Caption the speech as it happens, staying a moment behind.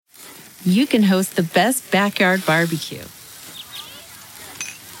you can host the best backyard barbecue.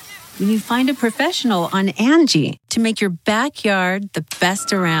 When you find a professional on Angie to make your backyard the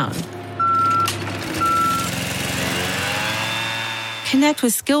best around. Connect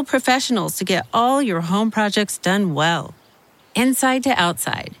with skilled professionals to get all your home projects done well. Inside to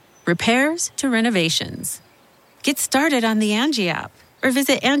outside, repairs to renovations. Get started on the Angie app or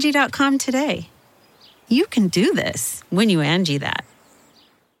visit Angie.com today. You can do this when you Angie that.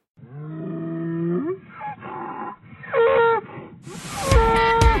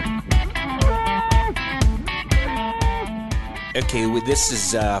 Okay, this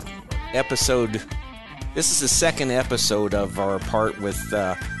is the second episode of our part with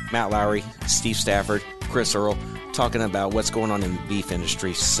Matt Lowry, Steve Stafford, Chris Earl, talking about what's going on in the beef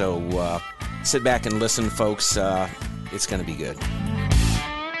industry. So sit back and listen, folks. It's going to be good.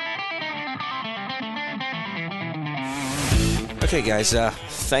 Okay, guys.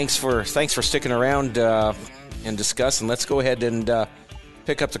 Thanks for sticking around and discussing. Let's go ahead and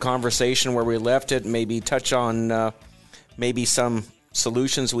pick up the conversation where we left it. Maybe touch on maybe some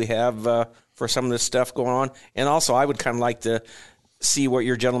solutions we have for some of this stuff going on. And also, I would kind of like to see what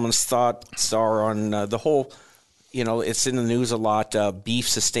your gentlemen's thoughts are on the whole, it's in the news a lot, beef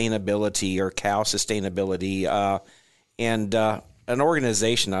sustainability or cow sustainability. And an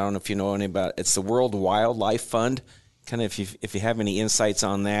organization, I don't know if you know anything about it, it's the World Wildlife Fund. Kind of if you have any insights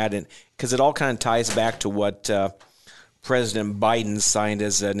on that. And because it all kind of ties back to what President Biden signed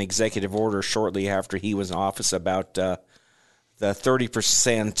as an executive order shortly after he was in office about the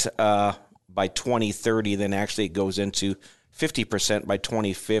 30% by 2030, then actually it goes into 50% by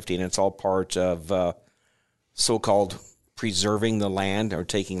 2050, and it's all part of so-called preserving the land or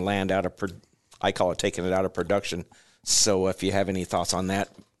taking land out of, I call it taking it out of production. So if you have any thoughts on that,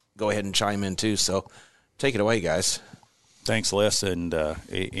 go ahead and chime in too. So take it away, guys. Thanks, Les, and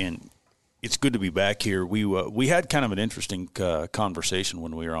it's good to be back here. We had kind of an interesting conversation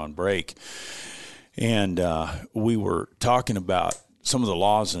when we were on break. And we were talking about some of the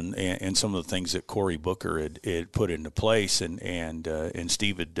laws and some of the things that Cory Booker had put into place, and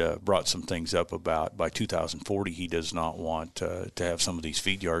Steve had brought some things up about by 2040 he does not want to have some of these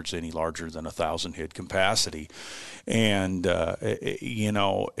feed yards any larger than 1,000 head capacity. And as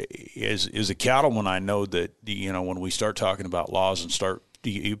a cattleman, I know that when we start talking about laws and start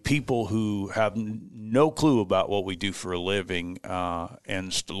people who have no clue about what we do for a living,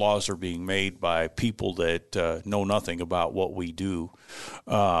 and laws are being made by people that know nothing about what we do,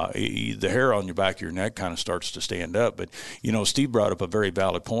 the hair on your back of your neck kind of starts to stand up. But Steve brought up a very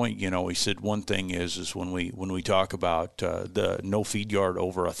valid point. He said one thing is when we talk about the no feed yard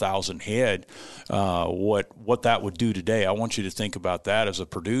over 1,000 head, what that would do today. I want you to think about that as a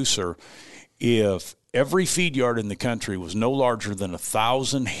producer. If every feed yard in the country was no larger than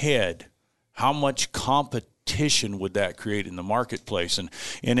 1,000 head, how much competition would that create in the marketplace? And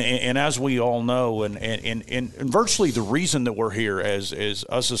as we all know, and virtually the reason that we're here as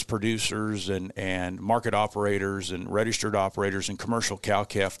us as producers and market operators and registered operators and commercial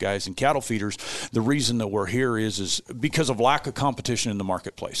cow-calf guys and cattle feeders, the reason that we're here is because of lack of competition in the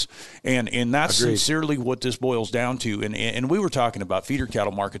marketplace. And that's Agreed. Sincerely what this boils down to. And we were talking about feeder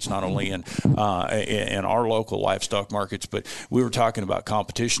cattle markets, not only in our local livestock markets, but we were talking about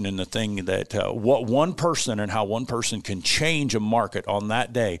competition and the thing that what one person and how one person can change a market on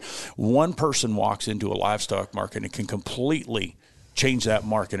that day. One person walks into a livestock market and can completely change that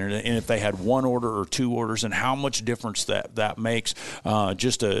market. And if they had one order or two orders, and how much difference that makes.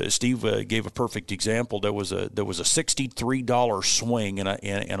 Steve gave a perfect example. There was a $63 swing in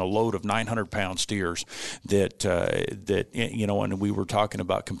a load of 900-pound steers that and we were talking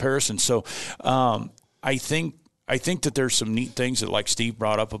about comparison. So I think that there's some neat things that, like Steve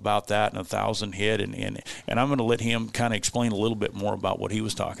brought up about that and 1,000 head, and I'm going to let him kind of explain a little bit more about what he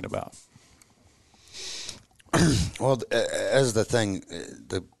was talking about. Well, as the thing,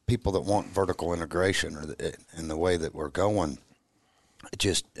 the people that want vertical integration in the way that we're going,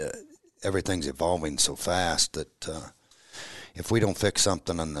 just everything's evolving so fast that if we don't fix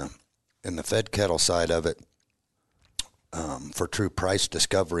something in the fed cattle side of it, for true price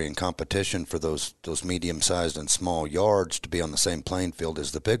discovery and competition for those medium-sized and small yards to be on the same playing field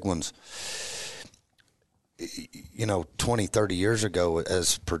as the big ones. 20, 30 years ago,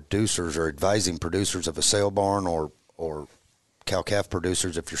 as producers or advising producers of a sale barn or cow-calf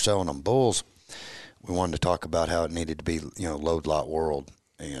producers, if you're selling them bulls, we wanted to talk about how it needed to be, load lot world,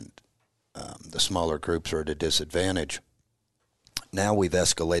 and the smaller groups are at a disadvantage. Now we've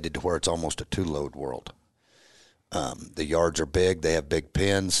escalated to where it's almost a two-load world. The yards are big. They have big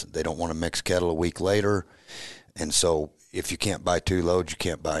pens. They don't want to mix cattle a week later. And so if you can't buy two loads, you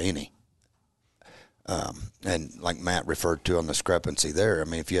can't buy any. And like Matt referred to on the discrepancy there, I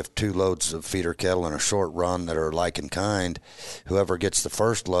mean, if you have 2 loads of feeder cattle in a short run that are alike in kind, whoever gets the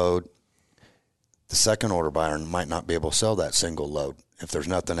first load, the second order buyer might not be able to sell that single load if there's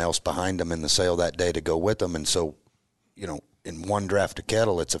nothing else behind them in the sale that day to go with them. And so, you know, in one draft of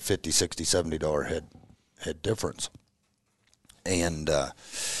cattle, it's a $50, $60, $70 head difference. And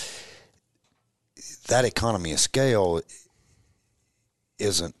that economy of scale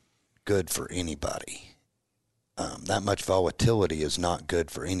isn't good for anybody. That much volatility is not good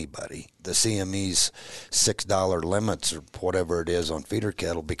for anybody. The CME's $6 limits or whatever it is on feeder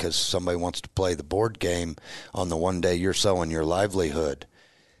cattle because somebody wants to play the board game on the one day you're selling your livelihood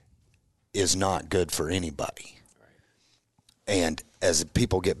is not good for anybody. Right. And as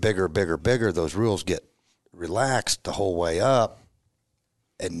people get bigger, those rules get relaxed the whole way up,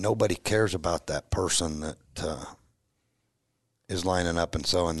 and nobody cares about that person that is lining up and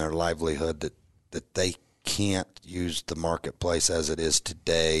selling their livelihood that they can't use the marketplace as it is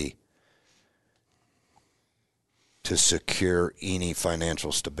today to secure any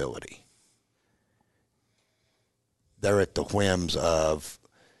financial stability. They're at the whims of,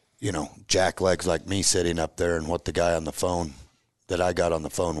 you know, jacklegs like me sitting up there and what the guy on the phone that I got on the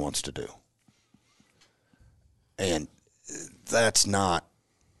phone wants to do. And that's not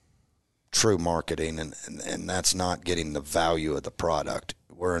true marketing, and that's not getting the value of the product.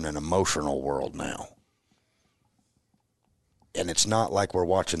 We're in an emotional world now. And it's not like we're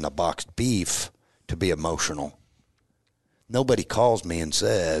watching the boxed beef to be emotional. Nobody calls me and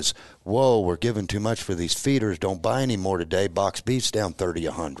says, whoa, we're giving too much for these feeders. Don't buy any more today. Boxed beef's down 30,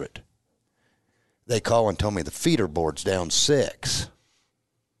 100. They call and tell me the feeder board's down 6.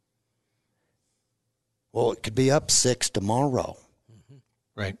 Well, it could be up 6 tomorrow. Mm-hmm.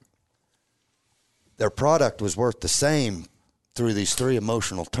 Right. Their product was worth the same through these 3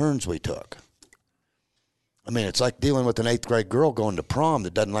 emotional turns we took. I mean, it's like dealing with an 8th grade girl going to prom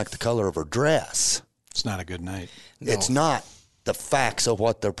that doesn't like the color of her dress. It's not a good night. No. It's not the facts of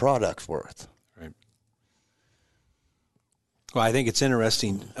what their product's worth. Right. Well, I think it's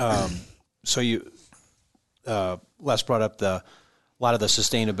interesting. So you, Les brought up a lot of the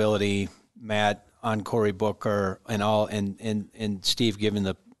sustainability, Matt on Cory Booker and all, and Steve giving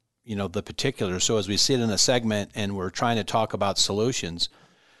the particulars. So as we sit in a segment and we're trying to talk about solutions,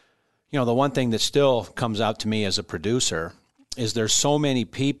 you know, the one thing that still comes out to me as a producer is there's so many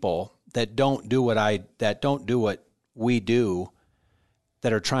people that don't do what we do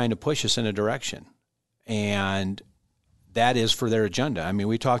that are trying to push us in a direction. And that is for their agenda. I mean,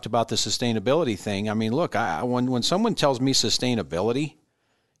 we talked about the sustainability thing. I mean, look, when someone tells me sustainability,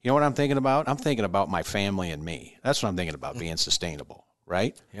 you know what I'm thinking about? I'm thinking about my family and me. That's what I'm thinking about, being sustainable,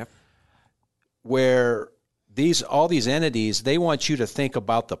 right? Yep. Where all these entities, they want you to think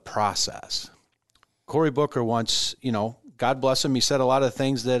about the process. Cory Booker wants, you know, God bless him, he said a lot of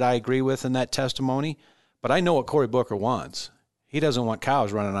things that I agree with in that testimony, but I know what Cory Booker wants. He doesn't want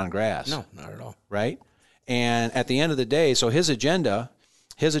cows running on grass. No, not at all. Right? And at the end of the day, so his agenda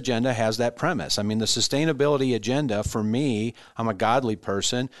has that premise. I mean, the sustainability agenda, for me, I'm a godly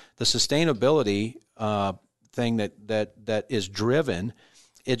person, the sustainability thing that is driven,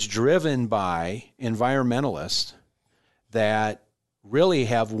 it's driven by environmentalists that really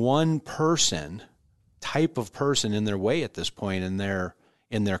have one type of person in their way at this point in their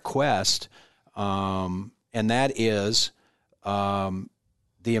quest, and that is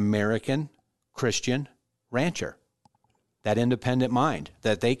the American Christian rancher, that independent mind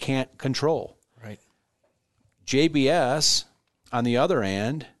that they can't control. Right. JBS, on the other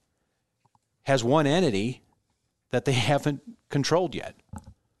end, has one entity that they haven't controlled yet.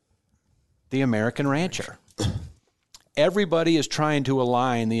 The American rancher. Everybody is trying to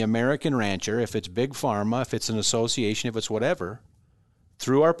align the American rancher, if it's big pharma, if it's an association, if it's whatever,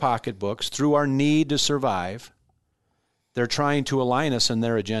 through our pocketbooks, through our need to survive. They're trying to align us in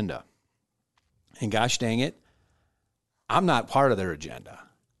their agenda. And gosh dang it, I'm not part of their agenda.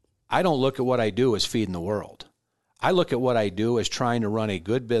 I don't look at what I do as feeding the world. I look at what I do as trying to run a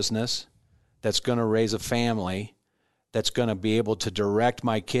good business that's going to raise a family, that's going to be able to direct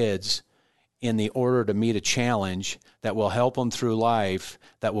my kids in the order to meet a challenge that will help them through life,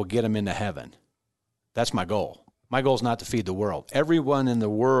 that will get them into heaven. That's my goal. My goal is not to feed the world. Everyone in the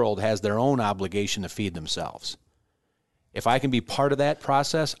world has their own obligation to feed themselves. If I can be part of that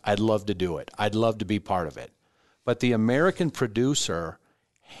process, I'd love to do it. I'd love to be part of it. But the American producer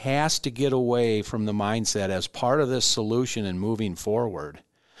has to get away from the mindset as part of this solution and moving forward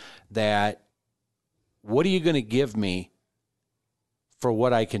that, what are you going to give me for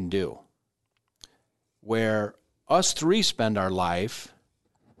what I can do? Where us 3 spend our life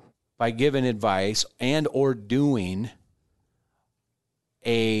by giving advice and or doing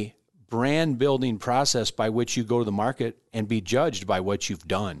a brand building process by which you go to the market and be judged by what you've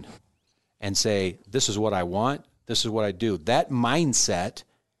done and say, this is what I want, this is what I do. That mindset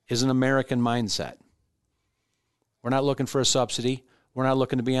is an American mindset. We're not looking for a subsidy. We're not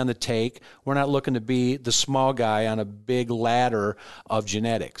looking to be on the take. We're not looking to be the small guy on a big ladder of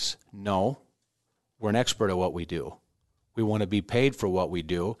genetics. No, we're an expert at what we do. We want to be paid for what we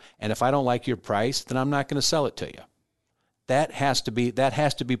do. And if I don't like your price, then I'm not going to sell it to you. That has to be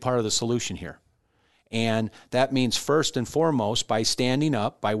part of the solution here. And that means first and foremost by standing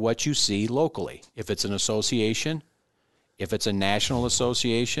up by what you see locally. If it's an association, if it's a national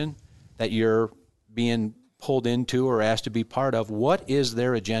association that you're being pulled into or asked to be part of, what is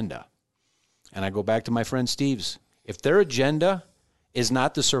their agenda? And I go back to my friend Steve's. If their agenda is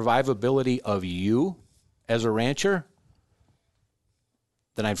not the survivability of you as a rancher,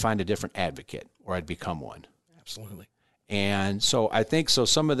 then I'd find a different advocate or I'd become one. Absolutely. And so I think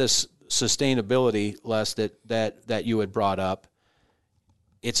some of this sustainability, Les, that you had brought up,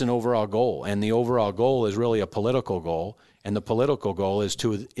 it's an overall goal. And the overall goal is really a political goal. And the political goal is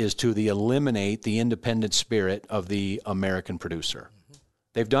to eliminate the independent spirit of the American producer. Mm-hmm.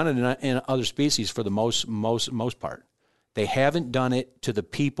 They've done it in other species for the most part. They haven't done it to the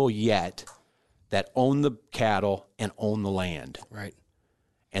people yet that own the cattle and own the land. Right.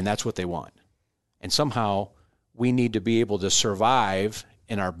 And that's what they want. And somehow we need to be able to survive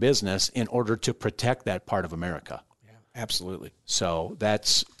in our business in order to protect that part of America. Yeah, absolutely. So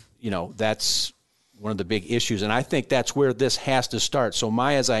that's one of the big issues. And I think that's where this has to start. So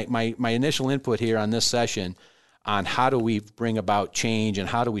my initial input here on this session on how do we bring about change and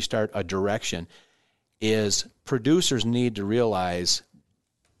how do we start a direction is producers need to realize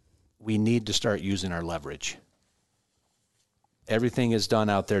we need to start using our leverage. Everything is done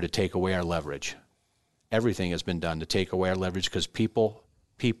out there to take away our leverage. Everything has been done to take away our leverage because people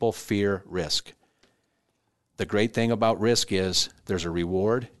fear risk. The great thing about risk is there's a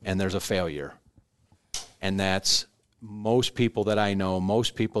reward and there's a failure. And that's most people that I know,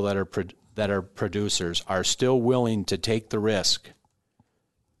 most people that are producers are still willing to take the risk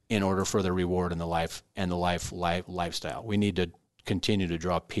in order for the reward and the lifestyle. We need to continue to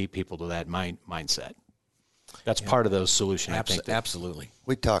draw people to that mindset. That's part of the solution, I think. Absolutely.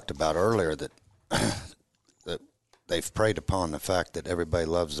 We talked about earlier that that they've preyed upon the fact that everybody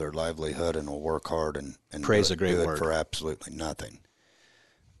loves their livelihood and will work hard and praise do a great it word for absolutely nothing.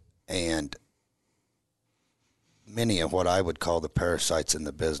 And many of what I would call the parasites in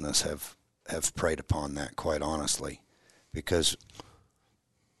the business have preyed upon that, quite honestly, because,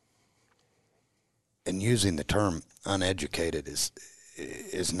 and using the term uneducated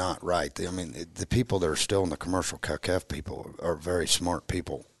is not right. I mean, the people that are still in the commercial cow-calf people are very smart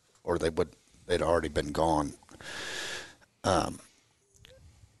people, or they'd already been gone.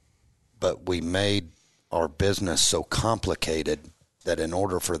 But we made our business so complicated that in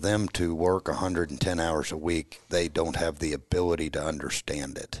order for them to work 110 hours a week, they don't have the ability to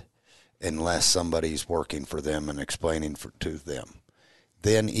understand it unless somebody's working for them and explaining to them.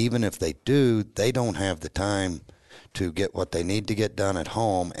 Then even if they do, they don't have the time to get what they need to get done at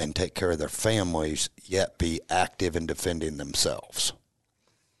home and take care of their families, yet be active in defending themselves.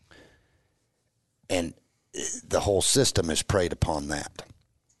 And the whole system is preyed upon that.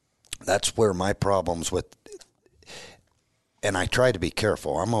 That's where my problems with, and I try to be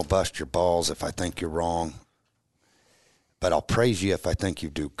careful. I'm going to bust your balls if I think you're wrong, but I'll praise you if I think you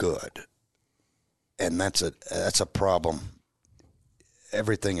do good. And that's a problem.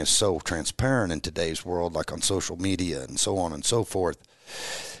 Everything is so transparent in today's world, like on social media and so on and so forth.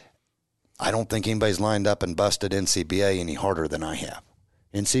 I don't think anybody's lined up and busted NCBA any harder than I have.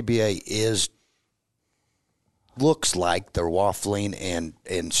 NCBA looks like they're waffling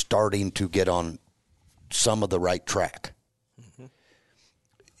and starting to get on some of the right track. Mm-hmm.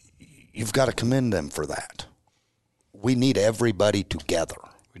 You've got to commend them for that. We need everybody together.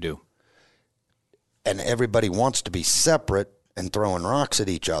 We do. And everybody wants to be separate and throwing rocks at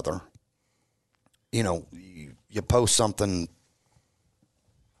each other. You know, you post something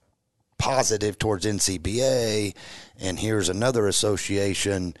positive towards NCBA, and here's another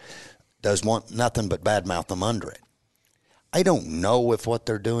association does want nothing but badmouth them under it. I don't know if what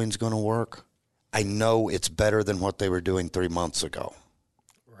they're doing is going to work. I know it's better than what they were doing 3 months ago.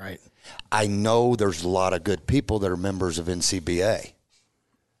 Right. I know there's a lot of good people that are members of NCBA,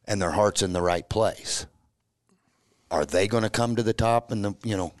 and their heart's in the right place. Are they going to come to the top and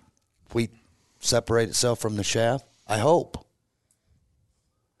the wheat separate itself from the chaff? I hope.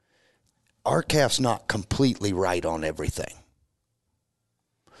 Our calf's not completely right on everything.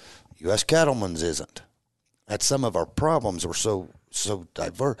 U.S. Cattlemen's isn't. That's some of our problems. We're so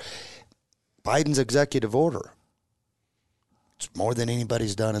diverse. Biden's executive order, it's more than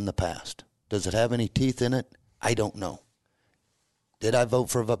anybody's done in the past. Does it have any teeth in it? I don't know. Did I vote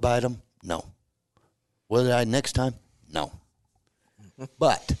for Biden? No. Will I next time? No.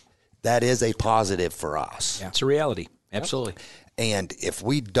 But that is a positive for us. Yeah. It's a reality. Absolutely. And if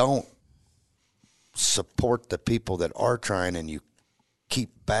we don't support the people that are trying, and you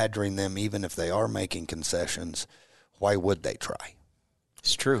keep badgering them even if they are making concessions, why would they try?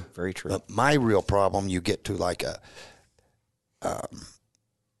 It's true. Very true. But my real problem, you get to like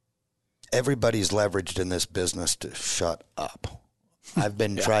everybody's leveraged in this business to shut up. I've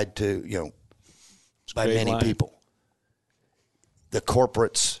been tried to, by many people. The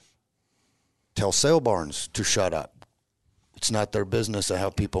corporates tell sale barns to shut up. It's not their business of how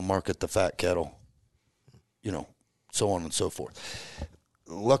people market the fat cattle, so on and so forth.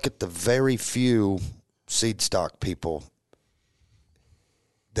 Look at the very few seed stock people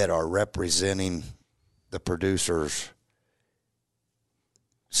that are representing the producers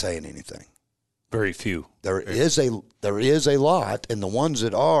saying anything. Very few. There is a lot, and the ones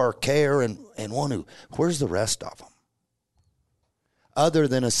that are care and want to. Where's the rest of them? Other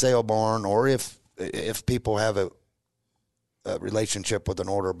than a sale barn, or if people have a relationship with an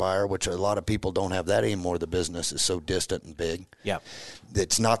order buyer, which a lot of people don't have that anymore. The business is so distant and big. Yeah,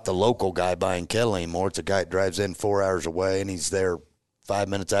 it's not the local guy buying cattle anymore. It's a guy that drives in 4 hours away, and he's there 5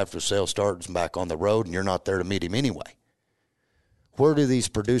 minutes after the sale starts and back on the road, and you're not there to meet him anyway. Where do these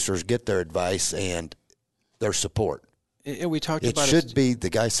producers get their advice and their support? We talked about it. It should be the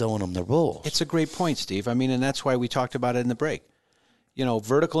guy selling them their bulls. It's a great point, Steve. I mean, and that's why we talked about it in the break.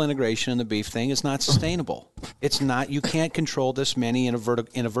 Vertical integration in the beef thing is not sustainable. It's not. You can't control this many in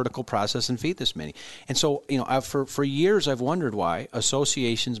a vertical process and feed this many. And so, for years I've wondered why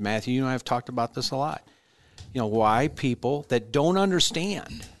associations, Matthew, you and I have talked about this a lot. Why people that don't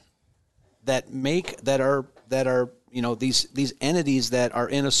understand that are these entities that are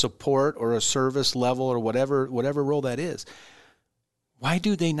in a support or a service level or whatever role that is, why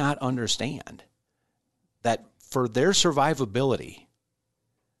do they not understand that for their survivability,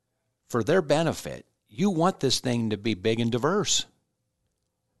 for their benefit, you want this thing to be big and diverse?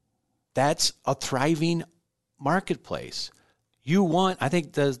 That's a thriving marketplace. I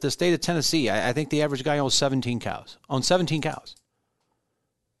think the state of Tennessee, I think the average guy owns 17 cows.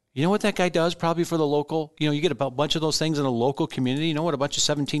 You know what that guy does probably for the local, you get a bunch of those things in a local community. You know what a bunch of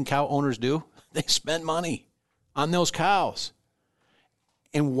 17 cow owners do? They spend money on those cows.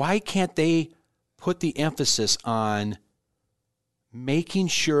 And why can't they put the emphasis on making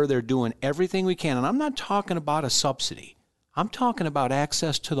sure they're doing everything we can? And I'm not talking about a subsidy. I'm talking about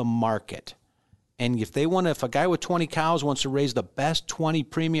access to the market. And if a guy with 20 cows wants to raise the best 20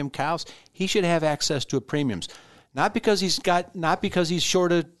 premium cows, he should have access to premiums. Not because he's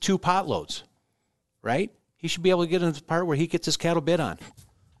short of 2 pot loads, right? He should be able to get in the part where he gets his cattle bid on,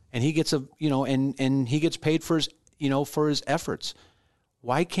 and he gets and he gets paid for his efforts.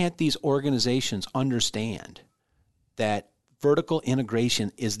 Why can't these organizations understand that vertical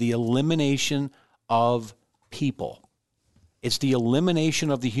integration is the elimination of people? It's the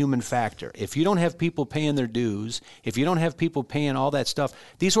elimination of the human factor. If you don't have people paying their dues, if you don't have people paying all that stuff,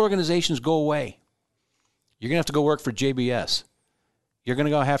 these organizations go away. You're going to have to go work for JBS. You're going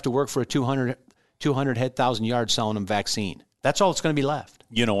to have to work for a 200 head, 1,000 yards selling them vaccine. That's all that's going to be left.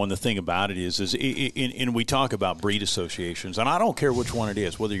 And the thing about it is and we talk about breed associations, and I don't care which one it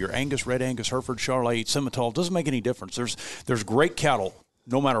is, whether you're Angus, Red Angus, Hereford, Charolais, Simmental, it doesn't make any difference. There's great cattle,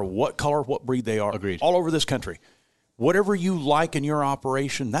 no matter what color, what breed they are, Agreed, all over this country. Whatever you like in your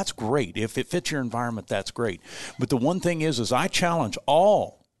operation, that's great. If it fits your environment, that's great. But the one thing is I challenge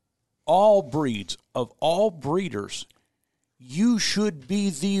all breeds of all breeders, you should be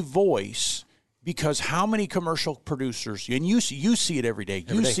the voice, because how many commercial producers, and you see it every day,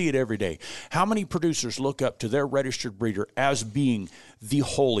 see it every day, how many producers look up to their registered breeder as being the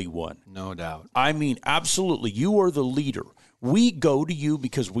holy one? No doubt. I mean, absolutely. You are the leader. We go to you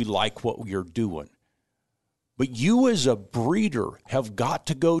because we like what you're doing. But you as a breeder have got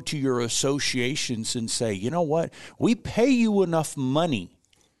to go to your associations and say, you know what, we pay you enough money.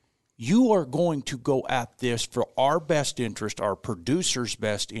 You are going to go at this for our best interest, our producer's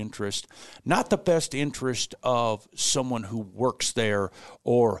best interest, not the best interest of someone who works there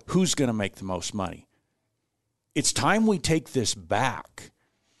or who's going to make the most money. It's time we take this back.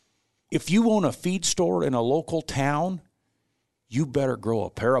 If you own a feed store in a local town, you better grow a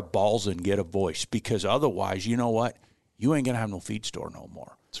pair of balls and get a voice, because otherwise, you know what? You ain't going to have no feed store no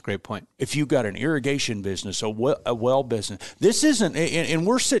more. That's a great point. If you've got an irrigation business, a well business, this isn't, and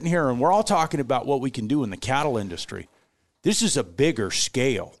we're sitting here and we're all talking about what we can do in the cattle industry. This is a bigger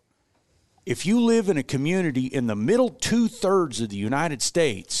scale. If you live in a community in the middle 2/3 of the United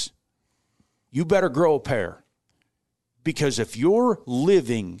States, you better grow a pair. Because if your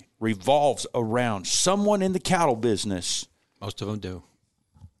living revolves around someone in the cattle business, most of them do.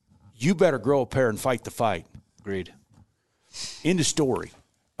 You better grow a pair and fight the fight. Agreed. End of story.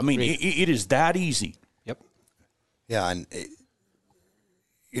 I mean, it is that easy. Yep. Yeah, and,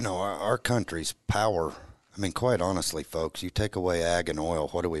 our country's power, I mean, quite honestly, folks, you take away ag and oil,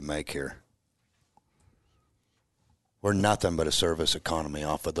 what do we make here? We're nothing but a service economy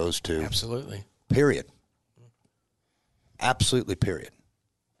off of those two. Absolutely. Period. Absolutely, period.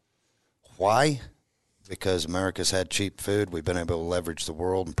 Why? Because America's had cheap food. We've been able to leverage the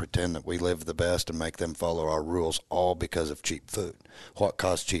world and pretend that we live the best and make them follow our rules, all because of cheap food. What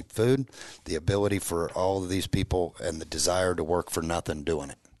caused cheap food? The ability for all of these people and the desire to work for nothing doing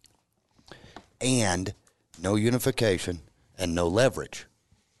it. And no unification and no leverage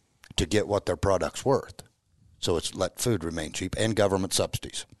to get what their product's worth. So it's let food remain cheap and government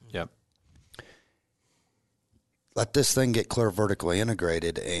subsidies. Yep. Let this thing get clear vertically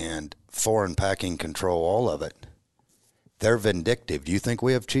integrated and foreign packing control all of it. They're vindictive. Do you think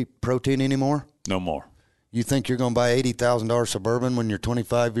we have cheap protein anymore? No more. You think you're going to buy $80,000 Suburban when you're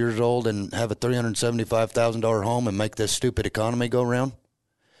 25 years old and have a $375,000 home and make this stupid economy go round?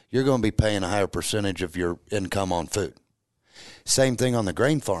 You're going to be paying a higher percentage of your income on food. Same thing on the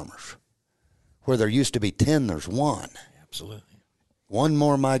grain farmers. Where there used to be 10, there's 1. Absolutely. One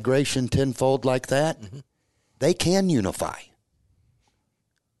more migration tenfold like that, they can unify.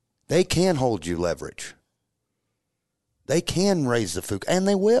 They can hold you leverage. They can raise the food, and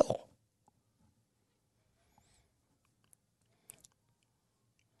they will.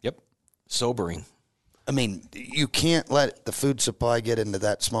 Yep. Sobering. I mean, you can't let the food supply get into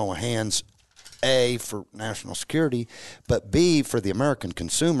that small of hands, A, for national security, but B, for the American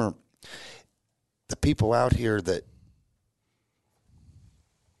consumer. The people out here that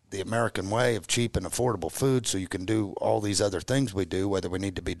the American way of cheap and affordable food so you can do all these other things we do, whether we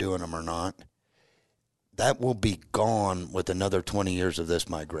need to be doing them or not, that will be gone with another 20 years of this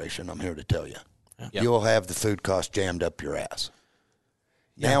migration, I'm here to tell you. Yep. You'll have the food cost jammed up your ass.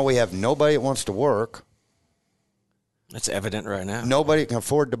 Now we have nobody that wants to work. That's evident right now. Nobody can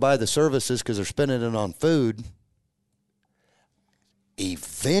afford to buy the services because they're spending it on food.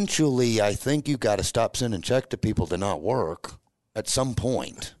 Eventually, I think you got to stop sending check to people to not work at some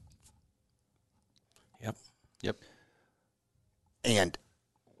point. Yep. And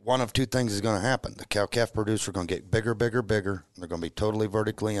one of two things is going to happen. The cow-calf producers are going to get bigger. They're going to be totally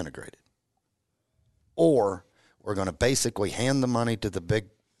vertically integrated. Or we're going to basically hand the money to the big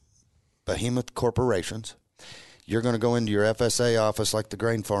behemoth corporations. You're going to go into your FSA office like the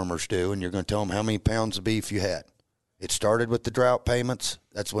grain farmers do, and you're going to tell them how many pounds of beef you had. It started with the drought payments.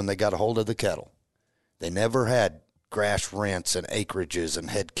 That's when they got a hold of the cattle. They never had grass rents and acreages and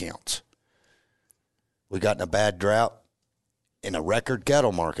head counts. We got in a bad drought in a record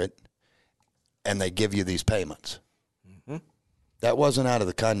cattle market, and they give you these payments. Mm-hmm. That wasn't out of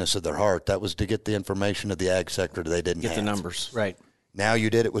the kindness of their heart. That was to get the information of the ag sector they didn't have. Get the numbers. Right. Now you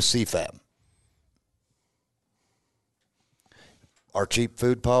did it with CFAB. Our cheap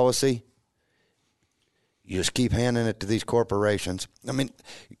food policy, you just keep handing it to these corporations. I mean,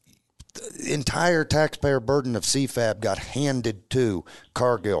 the entire taxpayer burden of CFAB got handed to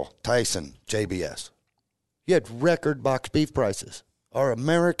Cargill, Tyson, JBS. You had record box beef prices. Our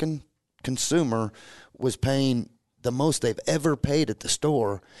American consumer was paying the most they've ever paid at the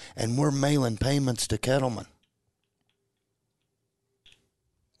store, and we're mailing payments to cattlemen.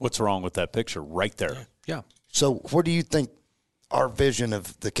 What's wrong with that picture right there? Yeah. So what do you think our vision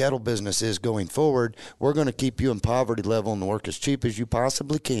of the cattle business is going forward? We're going to keep you in poverty level and work as cheap as you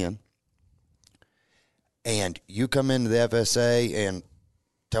possibly can. And you come into the FSA and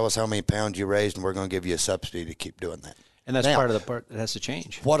tell us how many pounds you raised, and we're going to give you a subsidy to keep doing that. And that's now, part of the part that has to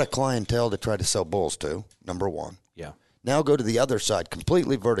change. What a clientele to try to sell bulls to, number one. Yeah. Now go to the other side,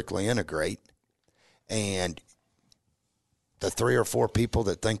 completely vertically integrate, and the 3 or 4 people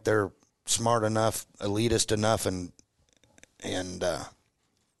that think they're smart enough, elitist enough, and the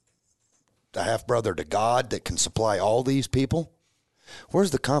half-brother to God that can supply all these people,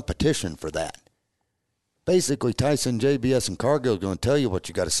 where's the competition for that? Basically, Tyson, JBS, and Cargill are going to tell you what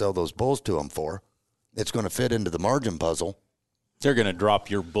you got to sell those bulls to them for. It's going to fit into the margin puzzle. They're going to drop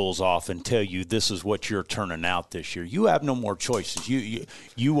your bulls off and tell you this is what you're turning out this year. You have no more choices.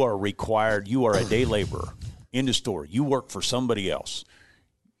 You are required. You are a day laborer in the store. You work for somebody else.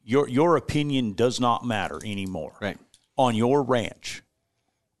 your opinion does not matter anymore. Right. On your ranch.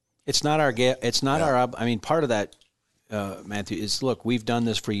 It's not our. I mean, part of that, Matthew, is look. We've done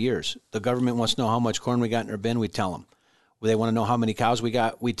this for years. The government wants to know how much corn we got in our bin. We tell them. They want to know how many cows we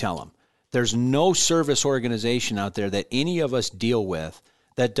got. We tell them. There's no service organization out there that any of us deal with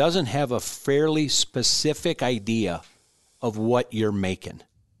that doesn't have a fairly specific idea of what you're making,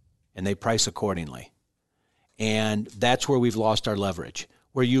 and they price accordingly. And that's where we've lost our leverage.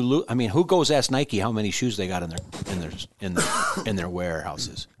 Where you I mean, who goes ask Nike how many shoes they got in their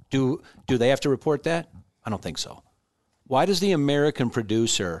warehouses? Do they have to report that? I don't think so. Why does the American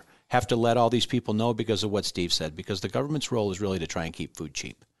producer have to let all these people know? Because of what Steve said. Because the government's role is really to try and keep food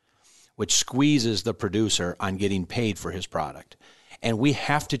cheap, which squeezes the producer on getting paid for his product. And we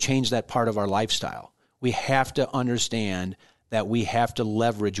have to change that part of our lifestyle. We have to understand that we have to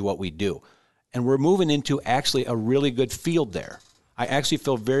leverage what we do. And we're moving into actually a really good field there. I actually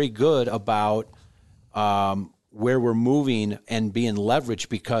feel very good about where we're moving and being leveraged,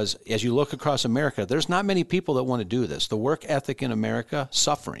 because as you look across America, there's not many people that want to do this. The work ethic in America,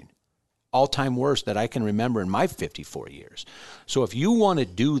 suffering. All-time worst that I can remember in my 54 years. So if you want to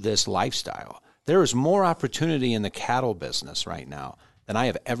do this lifestyle, there is more opportunity in the cattle business right now than I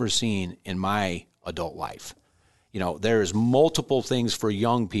have ever seen in my adult life. You know, there's multiple things for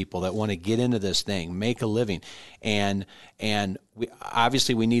young people that want to get into this thing, make a living. And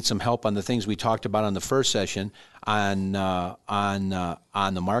we need some help on the things we talked about on the first session on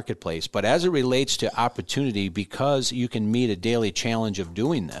the marketplace. But as it relates to opportunity, because you can meet a daily challenge of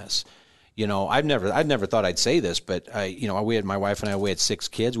doing this, you know, I've never thought I'd say this, but my wife and I, we had 6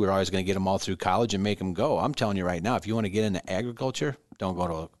 kids. We were always going to get them all through college and make them go. I'm telling you right now, if you want to get into agriculture, don't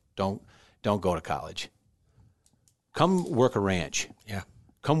go to college. Come work a ranch. Yeah.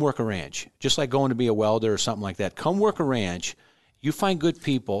 Come work a ranch. Just like going to be a welder or something like that. Come work a ranch. You find good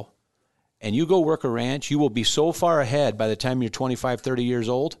people and you go work a ranch, you will be so far ahead by the time you're 25, 30 years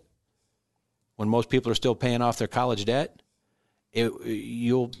old, when most people are still paying off their college debt.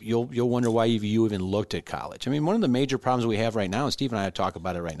 You'll wonder why you even looked at college. I mean, one of the major problems we have right now, and Steve and I talk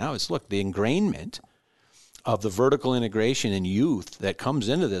about it right now, is look, the ingrainment of the vertical integration in youth that comes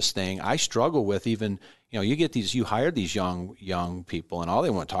into this thing. I struggle with even, you hire these young people, and all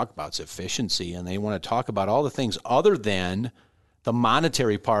they want to talk about is efficiency, and they want to talk about all the things other than the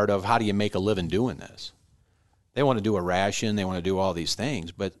monetary part of how do you make a living doing this. They want to do a ration, they want to do all these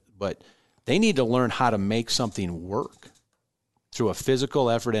things, but they need to learn how to make something work through a physical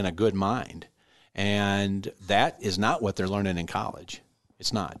effort and a good mind. And that is not what they're learning in college.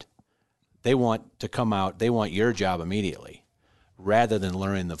 It's not. They want to come out, they want your job immediately, rather than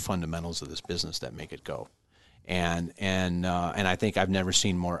learning the fundamentals of this business that make it go. And I think I've never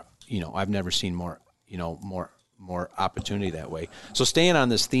seen more opportunity that way. So staying on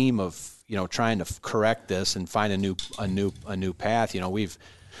this theme of, trying to correct this and find a new path,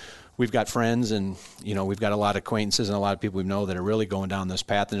 we've got friends and, we've got a lot of acquaintances and a lot of people we know that are really going down this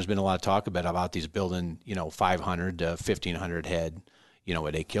path. And there's been a lot of talk about these building, 500 to 1,500 head,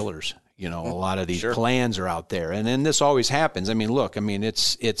 at 8 killers. A lot of these plans are out there. And then this always happens. I mean, look,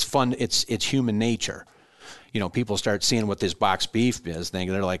 it's fun. It's human nature. People start seeing what this box beef is,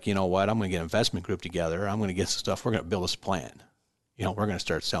 thinking they're like, you know what, I'm going to get an investment group together. I'm going to get some stuff. We're going to build this plan. We're going to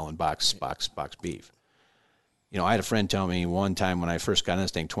start selling box beef. I had a friend tell me one time when I first got in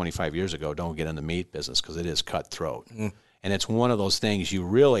this thing 25 years ago, don't get in the meat business because it is cutthroat. Mm. And it's one of those things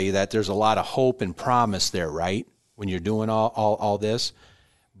that there's a lot of hope and promise there, right? When you're doing all this.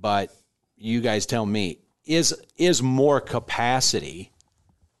 But you guys tell me, is more capacity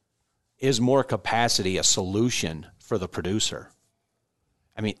a solution for the producer?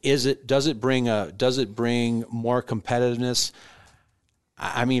 I mean, does it bring more competitiveness?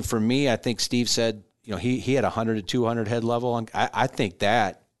 I mean, for me, I think Steve said, he had 100 to 200 head level. I think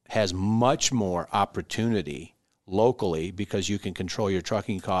that has much more opportunity locally because you can control your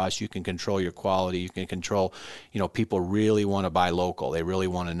trucking costs, you can control your quality, you can control, people really want to buy local. They really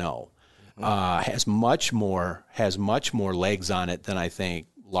want to know. Has much more legs on it than I think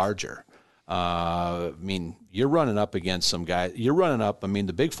larger. You're running up against some guys.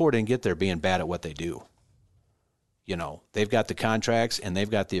 The Big Four didn't get there being bad at what they do. They've got the contracts and they've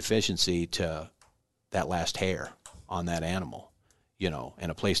got the efficiency to that last hair on that animal, and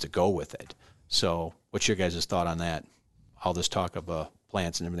a place to go with it. So what's your guys' thought on that? All this talk of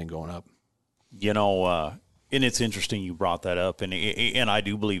plants and everything going up. And it's interesting you brought that up, and I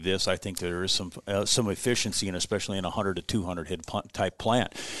do believe this. I think there is some efficiency, and especially in 100 to 200 head type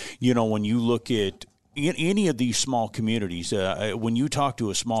plant. When you look at in any of these small communities, when you talk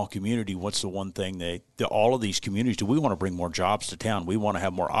to a small community, what's the one thing that all of these communities do? We want to bring more jobs to town. We want to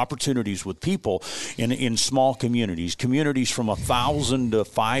have more opportunities with people in small communities from 1,000 to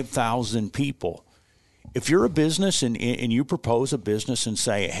 5,000 people. If you're a business and you propose a business and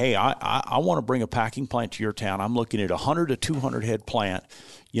say, hey, I want to bring a packing plant to your town. I'm looking at 100 to 200 head plant.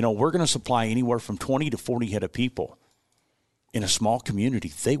 We're going to supply anywhere from 20 to 40 head of people. In a small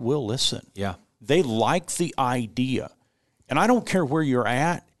community, they will listen. Yeah. They like the idea. And I don't care where you're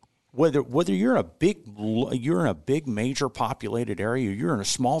at, whether you're in a big major populated area, or you're in a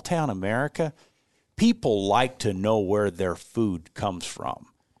small town America, people like to know where their food comes from.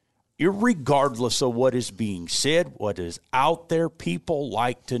 Irregardless of what is being said, what is out there, people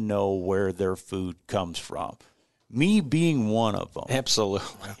like to know where their food comes from. Me being one of them.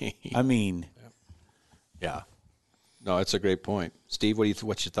 Absolutely. I mean, yeah. No, that's a great point. Steve,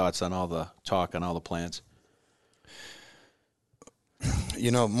 what's your thoughts on all the talk on all the plans?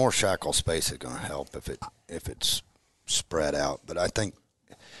 More shackle space is going to help if it's spread out. But I think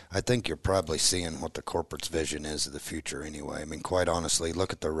you're probably seeing what the corporate's vision is of the future anyway. I mean, quite honestly,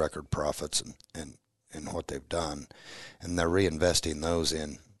 look at their record profits and what they've done, and they're reinvesting those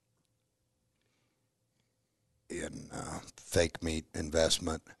in fake meat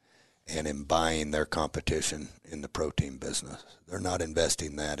investment and in buying their competition in the protein business. They're not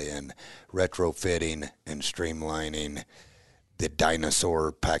investing that in retrofitting and streamlining the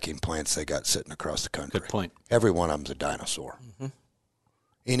dinosaur packing plants they got sitting across the country. Good point. Every one of them's a dinosaur. Mm-hmm.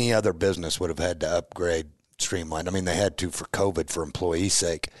 Any other business would have had to upgrade, streamline. I mean, they had to for COVID, for employees'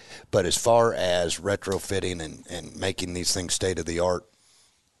 sake. But as far as retrofitting and making these things state-of-the-art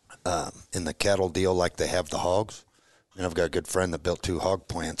in the cattle deal like they have the hogs, and I've got a good friend that built 2 hog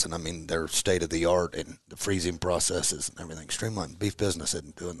plants, and I mean, they're state-of-the-art in the freezing processes and everything streamlined. Beef business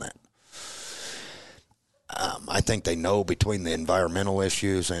isn't doing that. I think they know between the environmental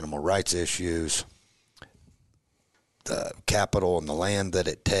issues, animal rights issues, the capital and the land that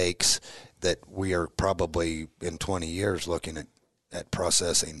it takes, that we are probably in 20 years looking at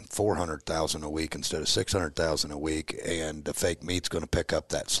processing 400,000 a week instead of 600,000 a week, and the fake meat's going to pick up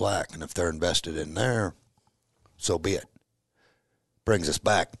that slack. And if they're invested in there, so be it. Brings us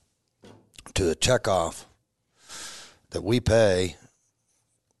back to the checkoff that we pay.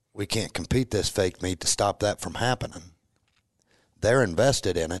 We can't compete this fake meat to stop that from happening. They're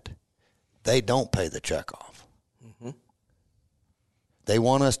invested in it. They don't pay the checkoff. Mm-hmm. They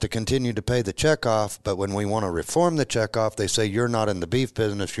want us to continue to pay the checkoff, but when we want to reform the checkoff, they say, you're not in the beef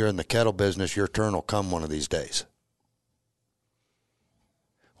business, you're in the cattle business, your turn will come one of these days.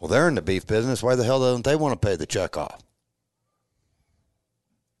 Well, they're in the beef business. Why the hell don't they want to pay the checkoff?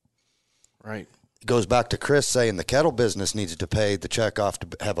 Right. It goes back to Chris saying the cattle business needs to pay the checkoff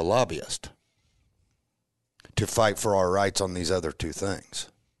to have a lobbyist to fight for our rights on these other 2 things.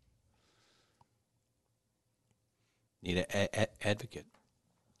 Need an advocate.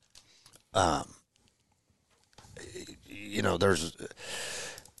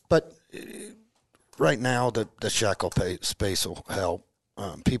 But right now the shackle space will help.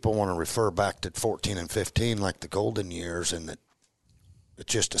 People want to refer back to 14 and 15 like the golden years, and that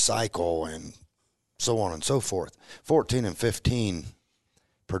it's just a cycle and so on and so forth. 14 and 15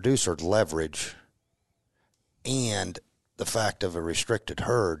 producer leverage and the fact of a restricted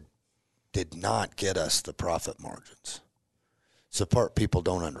herd did not get us the profit margins. It's the part people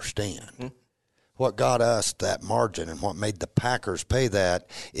don't understand. Mm-hmm. What got us that margin and what made the packers pay that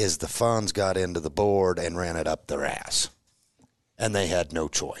is the funds got into the board and ran it up their ass. And they had no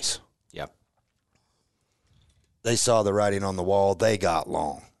choice. Yep. They saw the writing on the wall. They got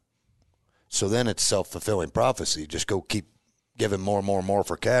long. So then it's self-fulfilling prophecy. Just go keep giving more and more and more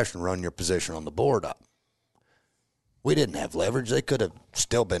for cash and run your position on the board up. We didn't have leverage. They could have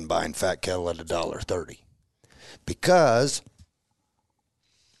still been buying fat cattle at $1.30 because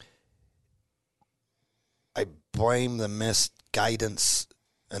I blame the misguidance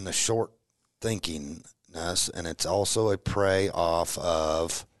and the short thinkingness, and it's also a prey off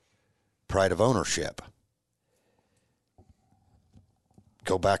of pride of ownership.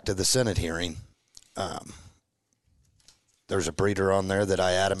 Go back to the Senate hearing. There's a breeder on there that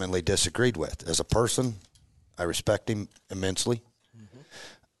I adamantly disagreed with. As a person, I respect him immensely.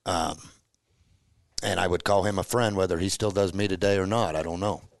 Mm-hmm. And I would call him a friend, whether he still does me today or not. I don't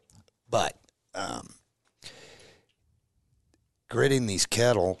know. But gritting these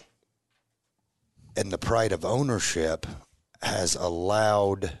cattle and the pride of ownership has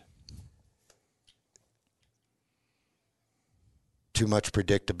allowed too much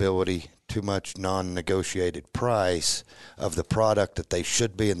predictability, too much non-negotiated price of the product that they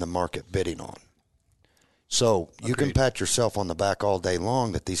should be in the market bidding on. So you can pat yourself on the back all day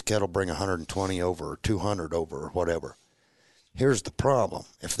long that these cattle bring 120 over or 200 over or whatever. Here's the problem.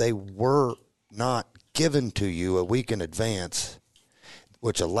 If they were not given to you a week in advance,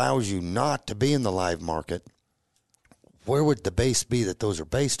 which allows you not to be in the live market, where would the base be that those are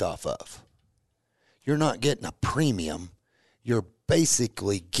based off of? You're not getting a premium. You're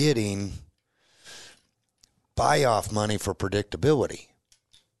basically getting buy-off money for predictability.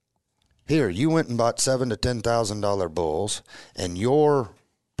 Here, you went and bought $7,000 to $10,000 bulls, and you're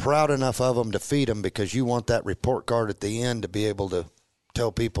proud enough of them to feed them because you want that report card at the end to be able to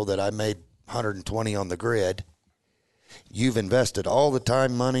tell people that I made 120 on the grid. You've invested all the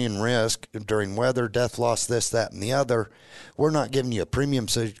time, money, and risk during weather, death, loss, this, that, and the other. We're not giving you a premium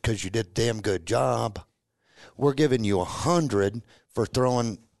because you did a damn good job. We're giving you 100 for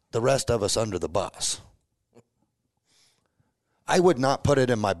throwing the rest of us under the bus. I would not put it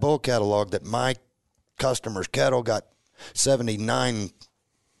in my bull catalog that my customer's cattle got $79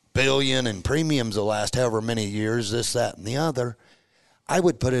 billion in premiums the last however many years, this, that, and the other. I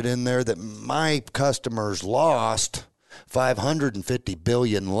would put it in there that my customers lost $550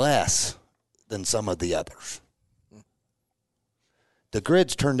 billion less than some of the others. The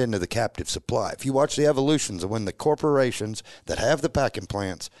grid's turned into the captive supply. If you watch the evolutions of when the corporations that have the packing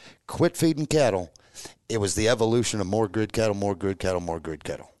plants quit feeding cattle, it was the evolution of more grid cattle, more grid cattle, more grid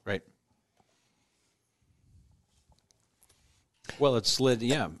cattle. Right. Well, it's led,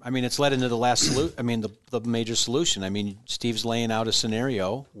 yeah. I mean, it's led into the last solution. I mean, the major solution. I mean, Steve's laying out a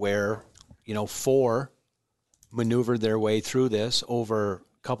scenario where, four maneuvered their way through this over a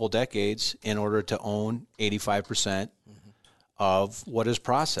couple decades in order to own 85% of what is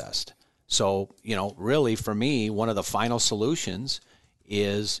processed. So, really for me, one of the final solutions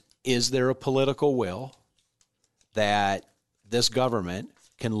is there a political will that this government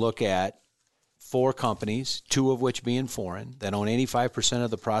can look at four companies, two of which being foreign, that own 85%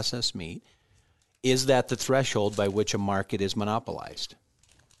 of the processed meat? Is that the threshold by which a market is monopolized?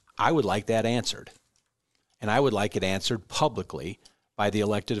 I would like that answered. And I would like it answered publicly by the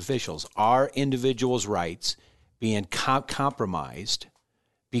elected officials. Are individuals' rights being compromised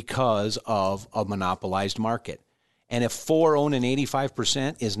because of a monopolized market? And if four own an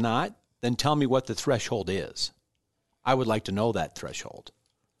 85% is not, then tell me what the threshold is. I would like to know that threshold.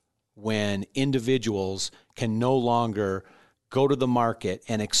 When individuals can no longer go to the market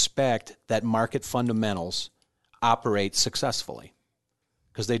and expect that market fundamentals operate successfully,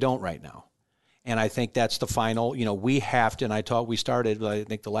 because they don't right now. And I think that's the final, we have to, and we started, I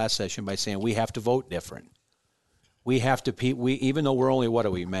think, the last session by saying we have to vote different. We have to, even though we're only, what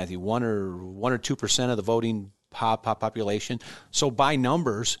are we, Matthew, 1 or 2% of the voting population. So by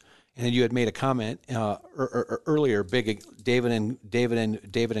numbers, and then you had made a comment earlier, big David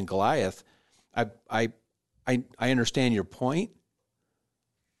and Goliath. I understand your point.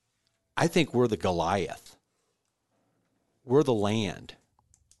 I think we're the Goliath. We're the land.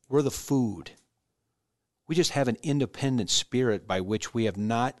 We're the food. We just have an independent spirit by which we have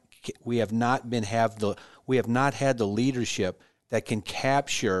not had the leadership that can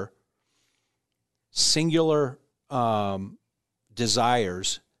capture singular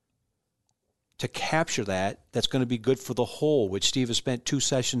desires to capture that's going to be good for the whole, which Steve has spent 2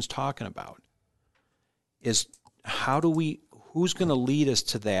 sessions talking about, is who's going to lead us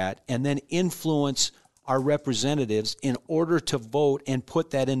to that and then influence our representatives in order to vote and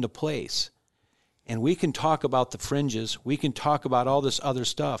put that into place. And we can talk about the fringes. We can talk about all this other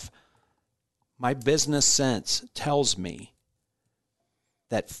stuff. My business sense tells me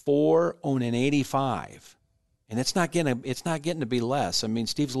that 4 own an 85, and it's not getting to be less. I mean,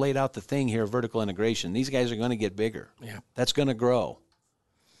 Steve's laid out the thing here, vertical integration. These guys are going to get bigger. Yeah, that's going to grow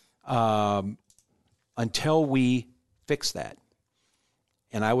until we fix that.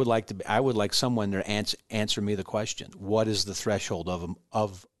 And I would like someone to answer me the question: what is the threshold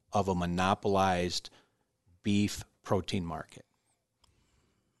of a monopolized beef protein market?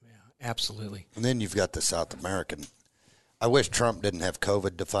 Yeah, absolutely. And then you've got the South American. I wish Trump didn't have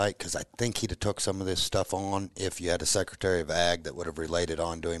COVID to fight, because I think he'd have took some of this stuff on if you had a Secretary of Ag that would have related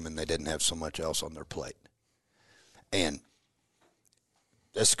on to him and they didn't have so much else on their plate. And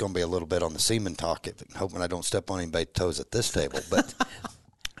this is going to be a little bit on the semen talk, hoping I don't step on anybody's toes at this table. But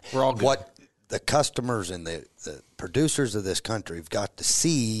we're all good. What the customers and the producers of this country have got to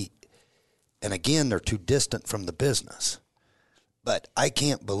see, and again, they're too distant from the business. But I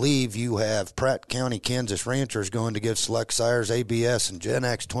can't believe you have Pratt County, Kansas ranchers going to give Select Sires, ABS, and Gen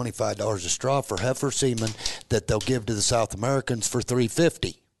X $25 a straw for heifer semen that they'll give to the South Americans for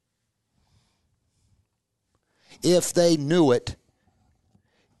 $3.50. If they knew it,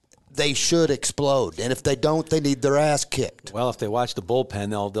 they should explode. And if they don't, they need their ass kicked. Well, if they watch the bullpen,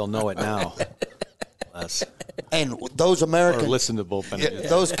 they'll know it now. And those American or listen to bullpen.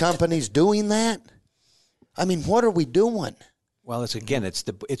 those companies doing that. I mean, what are we doing? Well,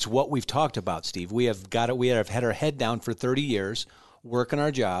 it's what we've talked about, Steve. We have had our head down for 30 years, working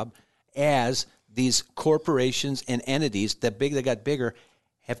our job as these corporations and entities that got bigger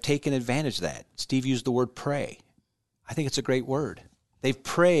have taken advantage of that. Steve used the word prey. I think it's a great word. They've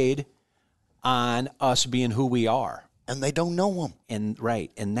preyed on us being who we are. And they don't know them.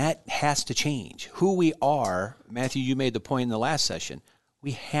 And that has to change. Who we are, Matthew, you made the point in the last session,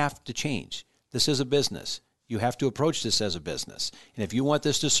 we have to change. This is a business. You have to approach this as a business. And if you want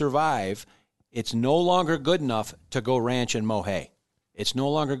this to survive, it's no longer good enough to go ranch and mow hay. It's no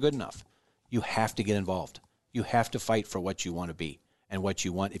longer good enough. You have to get involved. You have to fight for what you want to be and what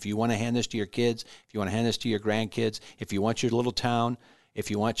you want. If you want to hand this to your kids, if you want to hand this to your grandkids, if you want your little town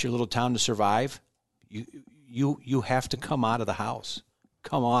to survive, you have to come out of the house,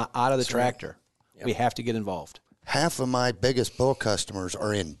 come on, out of the tractor. Yep. We have to get involved. Half of my biggest bull customers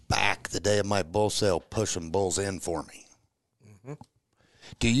are in back the day of my bull sale pushing bulls in for me. Mm-hmm.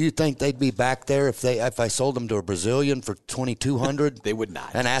 Do you think they'd be back there if I sold them to a Brazilian for $2,200? They would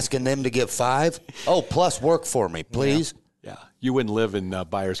not. And asking them to give $5? Oh, plus work for me, please. Yeah. You wouldn't live in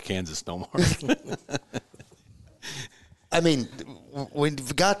Byers, Kansas no more. I mean,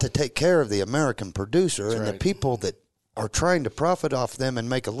 we've got to take care of the American producer. That's and right. The people that are trying to profit off them and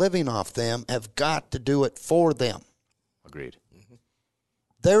make a living off them have got to do it for them. Agreed. Mm-hmm.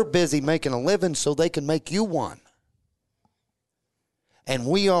 They're busy making a living so they can make you one. And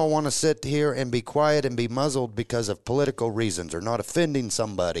we all want to sit here and be quiet and be muzzled because of political reasons or not offending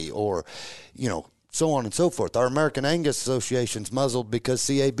somebody or, so on and so forth. Our American Angus Association's muzzled because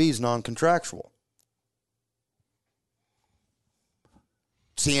CAB is non-contractual.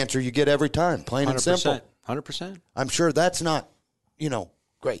 It's the answer you get every time, plain 100%, and simple. 100%. I'm sure that's not,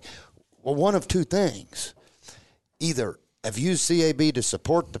 great. Well, one of two things. Either have used CAB to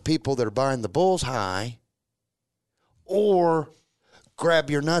support the people that are buying the bulls high, or grab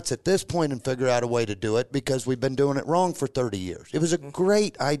your nuts at this point and figure out a way to do it because we've been doing it wrong for 30 years. It was a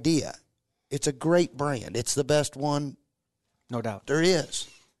great idea. It's a great brand. It's the best one. No doubt. There is.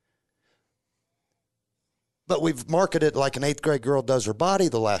 But we've marketed it like an 8th grade girl does her body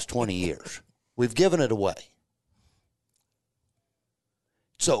the last 20 years. We've given it away.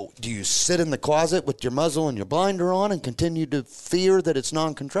 So do you sit in the closet with your muzzle and your blinder on and continue to fear that it's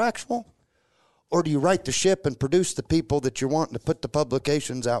non-contractual? Or do you right the ship and produce the people that you're wanting to put the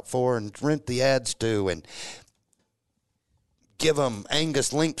publications out for and rent the ads to and give them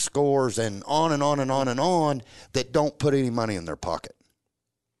Angus Link scores and on and on and on and on that don't put any money in their pocket?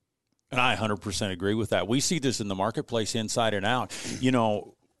 And I 100% agree with that. We see this in the marketplace inside and out.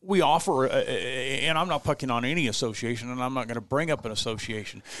 We offer, and I'm not picking on any association, and I'm not going to bring up an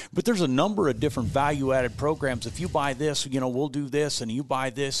association, but there's a number of different value-added programs. If you buy this, we'll do this, and you buy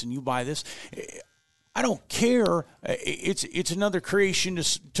this, and you buy this. I don't care. It's another creation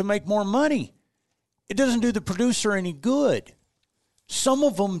to make more money. It doesn't do the producer any good. Some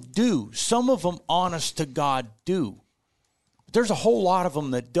of them do. Some of them, honest to God, do. But there's a whole lot of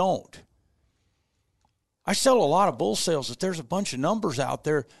them that don't. I sell a lot of bull sales that there's a bunch of numbers out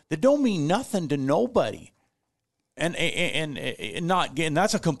there that don't mean nothing to nobody. And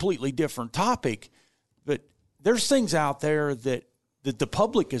that's a completely different topic. But there's things out there that the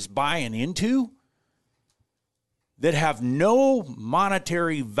public is buying into that have no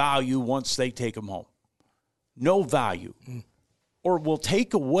monetary value once they take them home. No value. Or will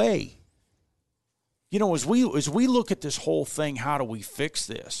take away. As we look at this whole thing, how do we fix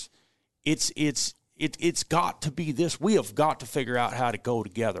this? It's got to be this. We have got to figure out how to go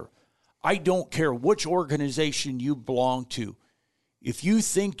together. I don't care which organization you belong to. If you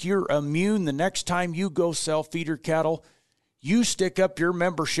think you're immune the next time you go sell feeder cattle, you stick up your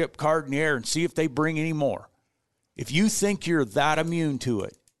membership card in the air and see if they bring any more. If you think you're that immune to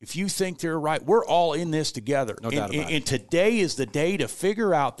it, if you think they're right, we're all in this together. No doubt about it. And today is the day to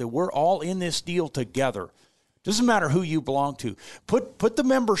figure out that we're all in this deal together. Doesn't matter who you belong to. Put the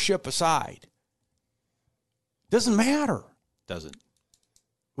membership aside. Doesn't matter. Doesn't.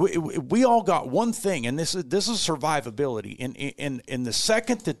 We all got one thing, and this is survivability. And the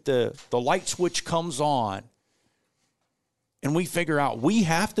second that the light switch comes on, and we figure out we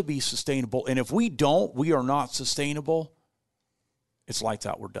have to be sustainable, and if we don't, we are not sustainable. It's lights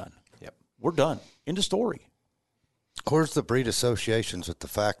out. We're done. Yep, we're done. End of story. Where's the breed associations with the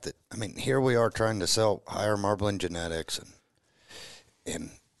fact that here we are trying to sell higher marbling genetics and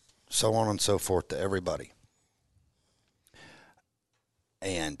so on and so forth to everybody.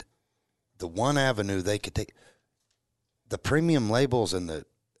 And the one avenue they could take. The premium labels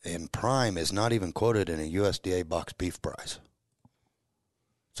in prime is not even quoted in a USDA box beef price.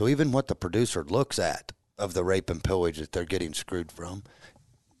 So even what the producer looks at of the rape and pillage that they're getting screwed from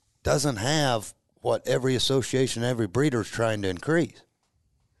doesn't have what every association, every breeder is trying to increase.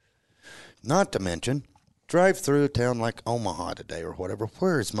 Not to mention, drive through a town like Omaha today or whatever.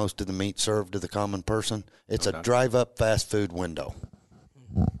 Where is most of the meat served to the common person? It's a drive-up fast food window.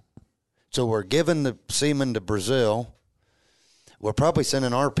 So we're giving the semen to Brazil. We're probably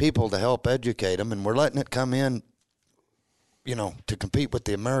sending our people to help educate them, and we're letting it come in, to compete with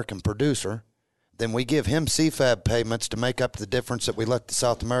the American producer. Then we give him CFAB payments to make up the difference that we let the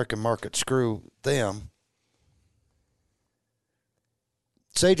South American market screw them.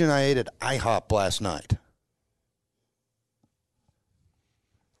 Sage and I ate at IHOP last night.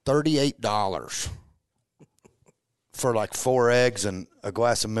 $38 for like 4 eggs and a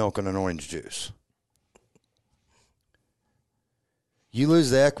glass of milk and an orange juice. You lose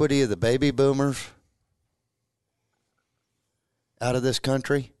the equity of the baby boomers out of this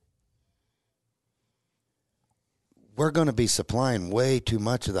country, we're going to be supplying way too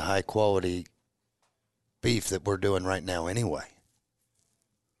much of the high-quality beef that we're doing right now anyway.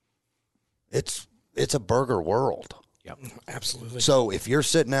 It's a burger world. Yep, absolutely. So if you're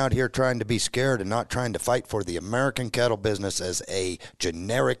sitting out here trying to be scared and not trying to fight for the American cattle business as a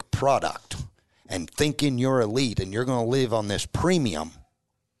generic product and thinking you're elite and you're going to live on this premium,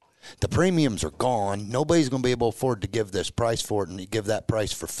 the premiums are gone. Nobody's going to be able to afford to give this price for it and give that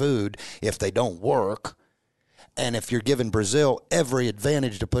price for food if they don't work. And if you're giving Brazil every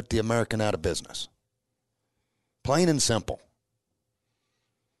advantage to put the American out of business. Plain and simple.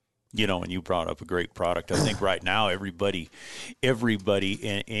 And you brought up a great product. I think right now everybody,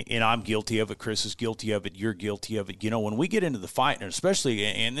 and I'm guilty of it. Chris is guilty of it. You're guilty of it. When we get into the fight, and especially,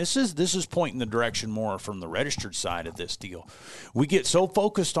 and this is pointing the direction more from the registered side of this deal. We get so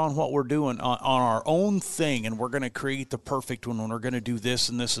focused on what we're doing on our own thing, and we're going to create the perfect one, and we're going to do this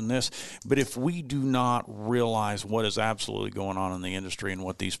and this and this. But if we do not realize what is absolutely going on in the industry and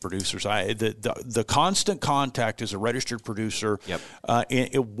what these producers, the constant contact as a registered producer,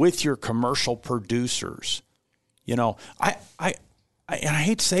 with your commercial producers, I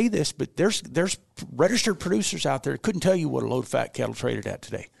hate to say this, but there's registered producers out there that couldn't tell you what a low fat cattle traded at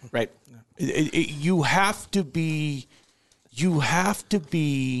today. Right. You have to be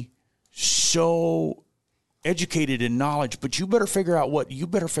so educated in knowledge, but you better figure out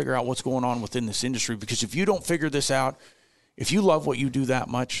what's going on within this industry, because if you don't figure this out, if you love what you do that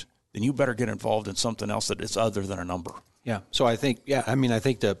much, then you better get involved in something else that is other than a number. Yeah. So I think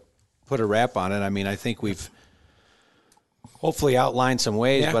to put a wrap on it, I think we've hopefully outlined some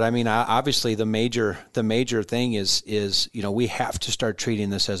ways, but obviously the major thing is we have to start treating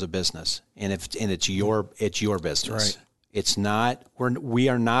this as a business, and it's your business. Right. It's not, we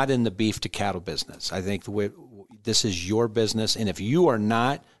are not in the beef to cattle business. I think this is your business, and if you are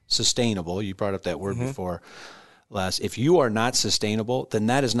not sustainable, you brought up that word before, Les, if you are not sustainable, then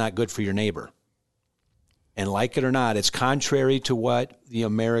that is not good for your neighbor. And like it or not, it's contrary to what the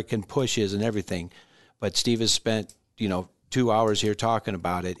American push is and everything. But Steve has spent, 2 hours here talking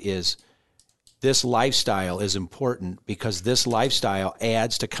about it, is this lifestyle is important because this lifestyle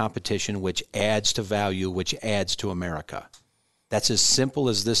adds to competition, which adds to value, which adds to America. That's as simple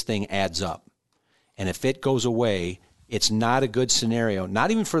as this thing adds up. And if it goes away, it's not a good scenario, not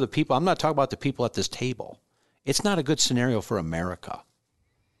even for the people. I'm not talking about the people at this table. It's not a good scenario for America.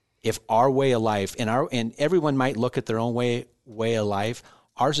 If our way of life, and everyone might look at their own way of life,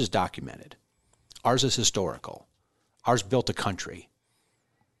 ours is documented. Ours is historical. Ours built a country.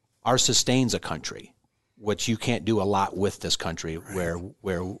 Ours sustains a country, which you can't do a lot with this country where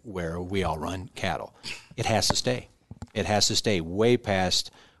we all run cattle. It has to stay. It has to stay way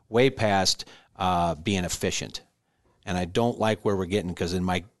past being efficient. And I don't like where we're getting, because in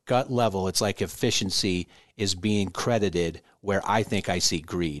my gut level, it's like efficiency is being credited where I think I see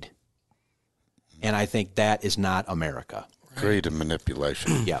greed. And I think that is not America. Greed and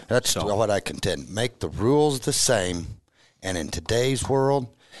manipulation. Yeah. That's what I contend. Make the rules the same. And in today's world,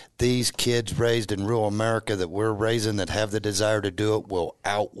 these kids raised in rural America that we're raising that have the desire to do it will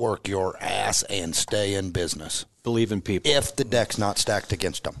outwork your ass and stay in business. Believe in people. If the deck's not stacked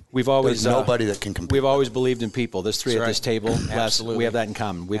against them. We've always There's nobody that can compete. We've always believed in people. There's three at this table. Absolutely. We have that in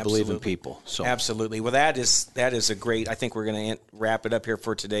common. We believe in people. So absolutely. Well, that is a great. I think we're going to wrap it up here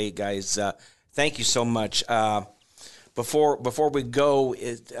for today, guys. Thank you so much. Before we go,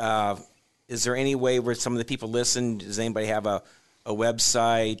 is there any way where some of the people listen? Does anybody have a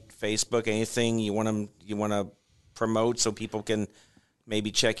website, Facebook, anything you want to promote so people can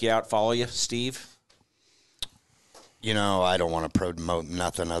maybe check you out, follow you, Steve? You know, I don't want to promote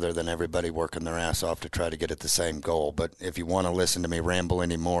nothing other than everybody working their ass off to try to get at the same goal. But if you want to listen to me ramble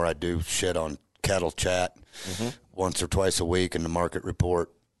anymore, I do shit on Cattle Chat once or twice a week in the Market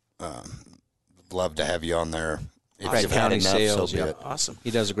Report. Love to have you on there. If Pratt you've County had enough, Sales, so be yeah. it. Awesome.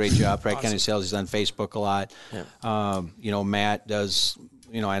 He does a great job. Pratt County Sales, he's on Facebook a lot. Yeah. Matt does,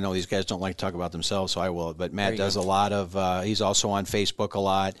 I know these guys don't like to talk about themselves, so I will. But Matt does a lot of, he's also on Facebook a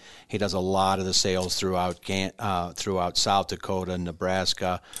lot. He does a lot of the sales throughout South Dakota,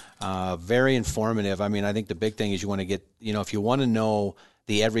 Nebraska. Very informative. I mean, I think the big thing is you want to get, if you want to know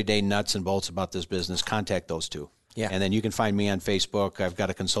the everyday nuts and bolts about this business, contact those two. Yeah. And then you can find me on Facebook. I've got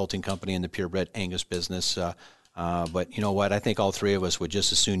a consulting company in the purebred Angus business. But you know what? I think all three of us would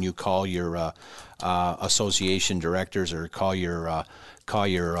just as soon you call your association directors or call your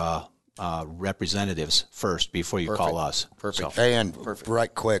representatives first before you call us. Perfect. So, And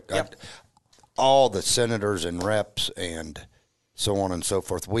right quick, Yep. all the senators and reps and so on and so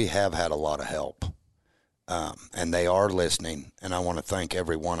forth, we have had a lot of help. And they are listening, and I want to thank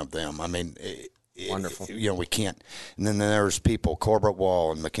every one of them. I mean, Wonderful. We can't. And then there's people, Corbett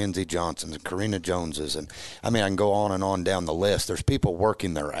Wall and Mackenzie Johnsons and Karina Joneses. And I mean, I can go on and on down the list. There's people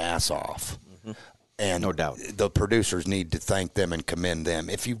working their ass off. And no doubt. The producers need to thank them and commend them.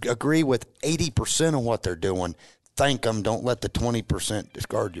 If you agree with 80% of what they're doing, thank them. Don't let the 20%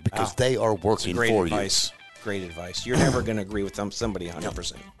 discard you because they are working Great for advice. Great advice. You're never going to agree with somebody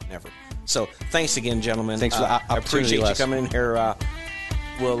 100%. Never. So thanks again, gentlemen. Thanks for the I appreciate you Les. coming in here.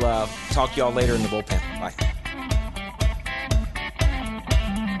 We'll talk to y'all later in the bullpen. Bye.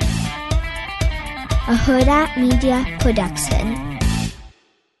 A Huda Media Production.